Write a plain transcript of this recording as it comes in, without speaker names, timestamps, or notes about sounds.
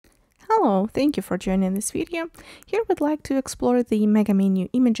Hello, thank you for joining this video. Here we'd like to explore the Mega Menu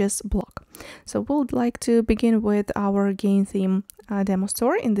Images block. So we'd like to begin with our game theme demo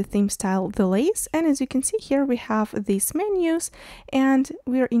store in the theme style The Lace. And as you can see here, we have these menus and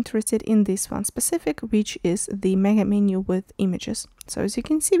we're interested in this one specific, which is the Mega Menu with images. So as you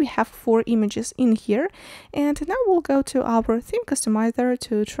can see, we have 4 images in here. And now we'll go to our theme customizer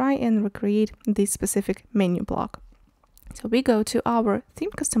to try and recreate this specific menu block. So we go to our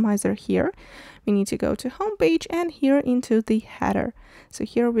theme customizer here. We need to go to homepage and here into the header. So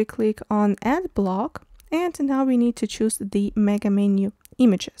here we click on add block and now we need to choose the Mega Menu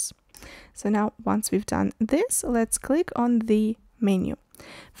images. So now once we've done this, let's click on the menu.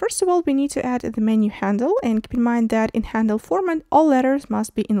 First of all, we need to add the menu handle, and keep in mind that in handle format, all letters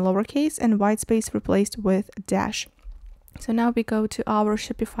must be in lowercase and white space replaced with dash. So now we go to our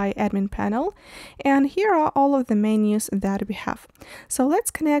Shopify admin panel, and here are all of the menus that we have. So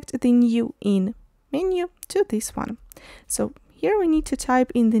let's connect the new in menu to this one. So here we need to type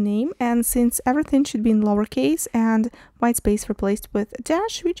in the name, and since everything should be in lowercase and white space replaced with a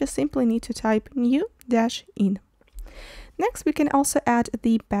dash, we just simply need to type new dash in. Next, we can also add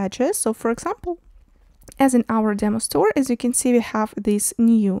the badges. So for example, as in our demo store, as you can see, we have this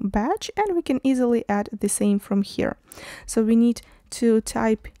new badge and we can easily add the same from here. So we need to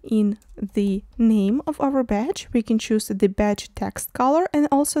type in the name of our badge. We can choose the badge text color and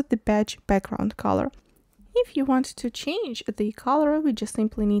also the badge background color. If you want to change the color, we just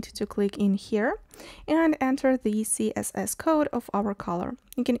simply need to click in here and enter the CSS code of our color.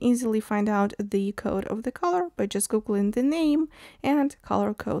 You can easily find out the code of the color by just googling the name and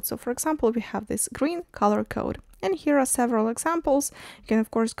color code. So for example, we have this green color code, and here are several examples. You can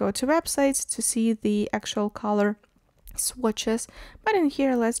of course go to websites to see the actual color swatches, but in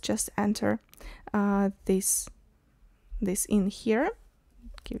here let's just enter this in here.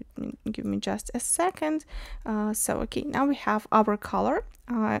 Give me just a second. Okay, now we have our color.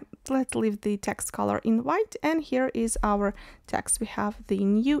 Let's leave the text color in white, and here is our text. We have the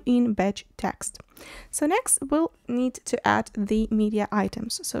new in badge text. So next we'll need to add the media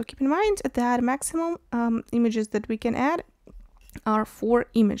items. So keep in mind that maximum images that we can add are 4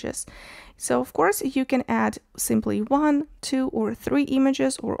 images. So of course you can add simply 1, 2, or 3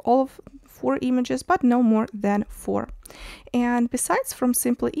 images, or all of 4 images, but no more than 4. And besides from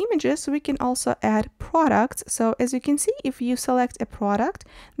simply images, we can also add products. So as you can see, if you select a product,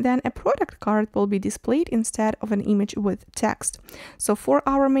 then a product card will be displayed instead of an image with text. So for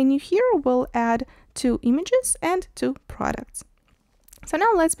our menu here, we'll add 2 images and 2 products. So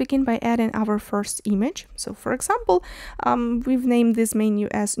now let's begin by adding our first image. So for example, we've named this menu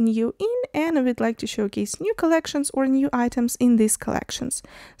as new in, and we'd like to showcase new collections or new items in these collections.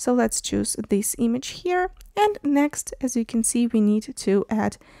 So let's choose this image here. And next, as you can see, we need to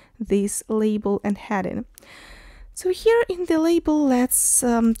add this label and heading. So here in the label, let's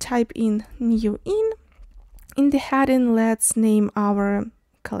type in new in. In the heading, let's name our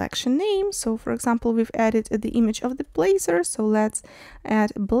collection name. So for example, we've added the image of the blazer, so let's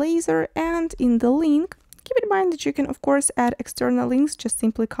add blazer. And in the link, keep in mind that you can of course add external links. Just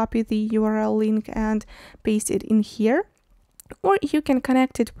simply copy the URL link and paste it in here, or you can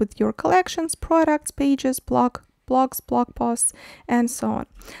connect it with your collections, products, pages, blogs, blog posts, and so on.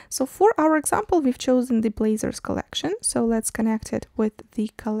 So for our example, we've chosen the blazers collection. So let's connect it with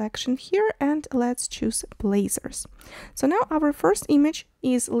the collection here and let's choose blazers. So now our first image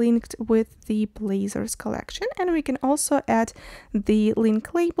is linked with the blazers collection, and we can also add the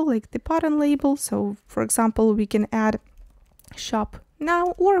link label, like the button label. So for example, we can add shop now,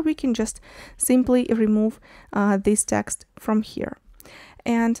 or we can just simply remove this text from here.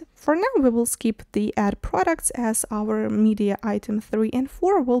 And for now, we will skip the add products, as our media item 3 and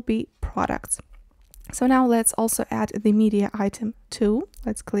 4 will be products. So now let's also add the media item 2.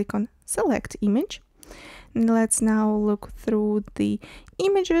 Let's click on select image. And let's now look through the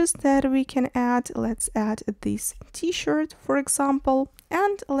images that we can add. Let's add this t-shirt, for example,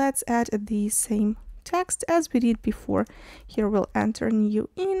 and let's add the same text as we did before. Here we'll enter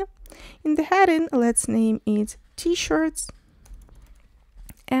new in. In the heading, let's name it t-shirts.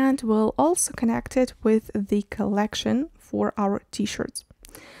 And we'll also connect it with the collection for our t-shirts.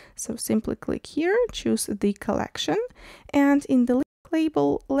 So simply click here, choose the collection, and in the link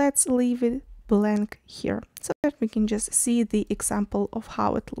label, let's leave it blank here so that we can just see the example of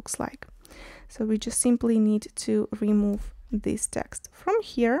how it looks like. So we just simply need to remove this text from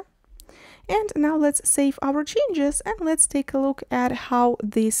here. And now let's save our changes and let's take a look at how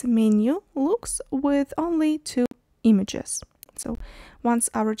this menu looks with only 2 images. So once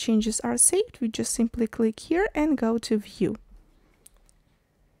our changes are saved, we just simply click here and go to view.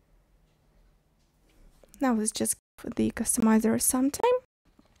 Now let's just give the customizer some time.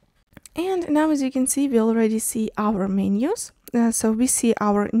 And now, as you can see, we already see our menus. So we see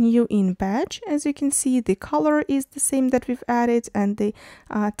our new in badge. As you can see, the color is the same that we've added and the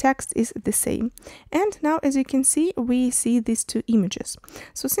text is the same. And now, as you can see, we see these two images.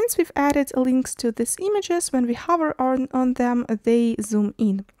 So since we've added links to these images, when we hover on them, they zoom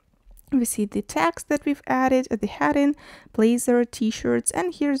in. We see the text that we've added, the heading, blazer, t-shirts,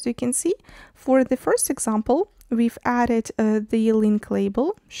 and here, as you can see, for the first example, we've added the link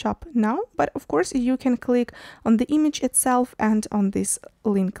label shop now, but of course you can click on the image itself and on this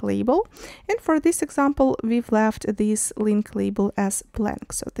link label. And for this example, we've left this link label as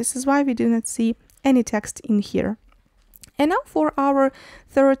blank. So this is why we do not see any text in here. And now for our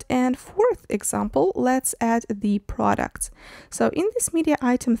third and fourth example, let's add the products. So in this media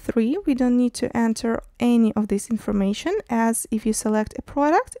item 3, we don't need to enter any of this information, as if you select a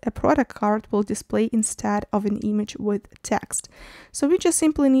product card will display instead of an image with text. So we just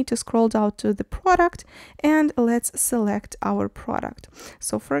simply need to scroll down to the product and let's select our product.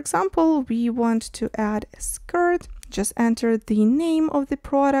 So for example, we want to add a skirt. Just enter the name of the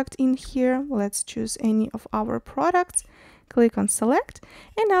product in here. Let's choose any of our products. Click on select,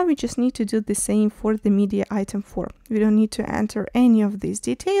 and now we just need to do the same for the media item 4. We don't need to enter any of these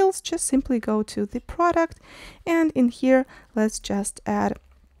details, just simply go to the product, and in here let's just add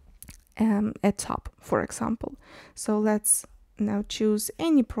a top, for example. So let's now choose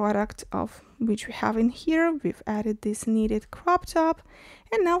any product of which we have in here. We've added this needed crop top,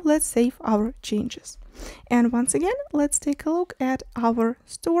 and now let's save our changes. And once again, let's take a look at our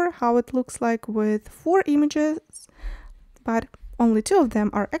store, how it looks like with 4 images, but only 2 of them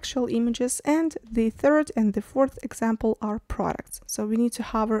are actual images, and the third and the fourth example are products. So we need to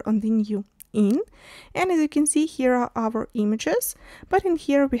hover on the new in, and as you can see, here are our images, but in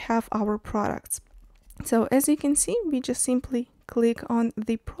here we have our products. So as you can see, we just simply click on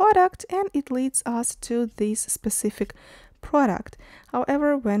the product and it leads us to this specific product.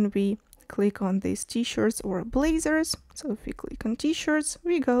 However, when we click on these t-shirts or blazers, so if we click on t-shirts,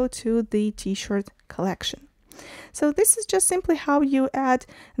 we go to the t-shirt collection. So this is just simply how you add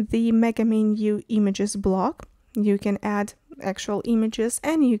the mega menu images block. You can add actual images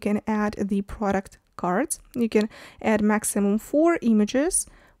and you can add the product cards. You can add maximum 4 images,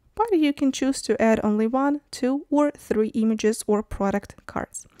 but you can choose to add only 1, 2, or 3 images or product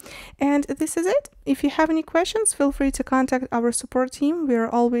cards. And this is it. If you have any questions, feel free to contact our support team. We are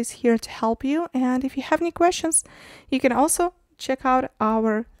always here to help you. And if you have any questions, you can also check out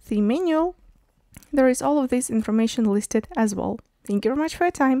our theme manual. There is all of this information listed as well. Thank you very much for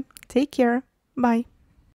your time. Take care. Bye.